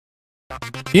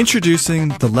Introducing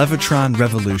the Levitron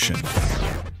Revolution.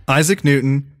 Isaac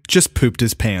Newton just pooped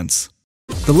his pants.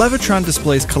 The Levitron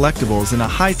displays collectibles in a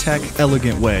high-tech,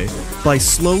 elegant way by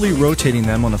slowly rotating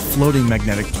them on a floating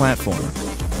magnetic platform.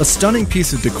 A stunning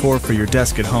piece of decor for your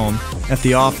desk at home, at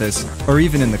the office, or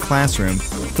even in the classroom,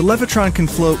 the Levitron can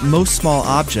float most small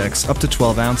objects up to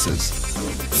 12 ounces.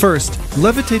 First,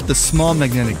 levitate the small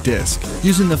magnetic disc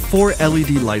using the 4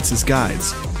 LED lights as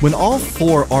guides. When all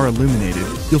 4 are illuminated,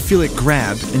 you'll feel it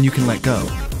grab and you can let go.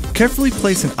 Carefully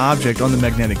place an object on the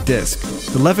magnetic disc.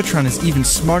 The Levitron is even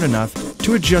smart enough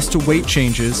to adjust to weight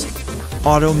changes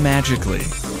auto-magically.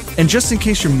 And just in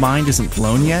case your mind isn't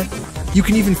blown yet, you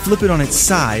can even flip it on its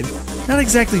side. Not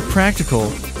exactly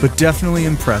practical, but definitely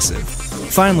impressive.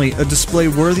 Finally, a display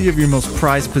worthy of your most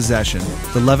prized possession,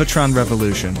 the Levitron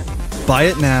Revolution. Buy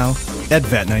it now at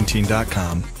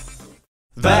vat19.com.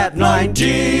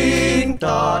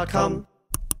 vat19.com